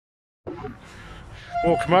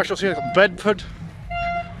More commercials here. Bedford,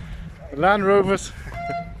 the Land Rovers,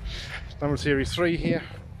 number Series 3 here.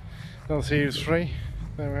 Another Series 3.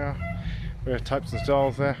 There we are. We have types and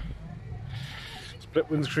styles there. Split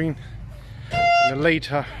windscreen. And the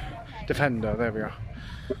later Defender. There we are.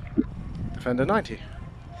 Defender 90.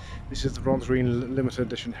 This is the bronze green limited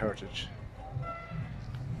edition heritage.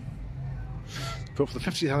 Built for the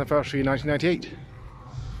 50th anniversary in 1998.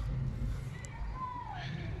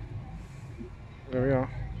 There we are.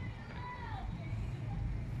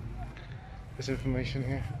 This information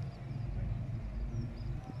here.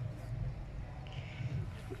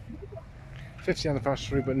 '50th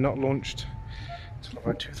anniversary, but not launched until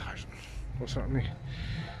about 2000. Well, certainly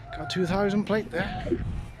got a 2000 plate there,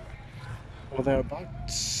 or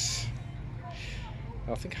thereabouts.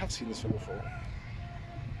 I think I have seen this one before.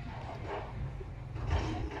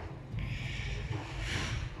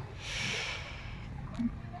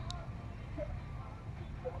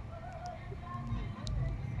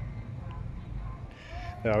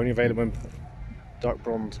 They're only available in dark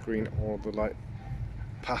bronze green or the light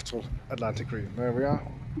pastel Atlantic green. There we are.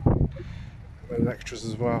 With extras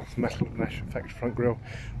as well: metal mesh effect front grille,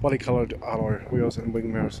 body coloured alloy wheels and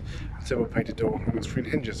wing mirrors, and silver painted door and windscreen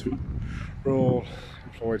hinges. We're all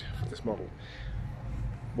employed for this model.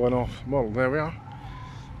 One-off model. There we are.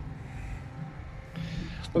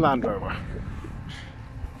 The Land Rover.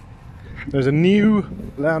 There's a new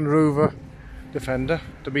Land Rover Defender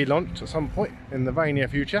to be launched at some point in the very near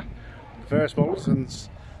future. The various models and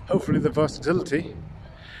hopefully the versatility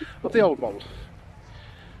of the old model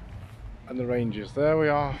and the ranges. There we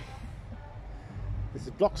are. This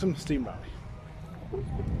is Bloxham Steam Rally.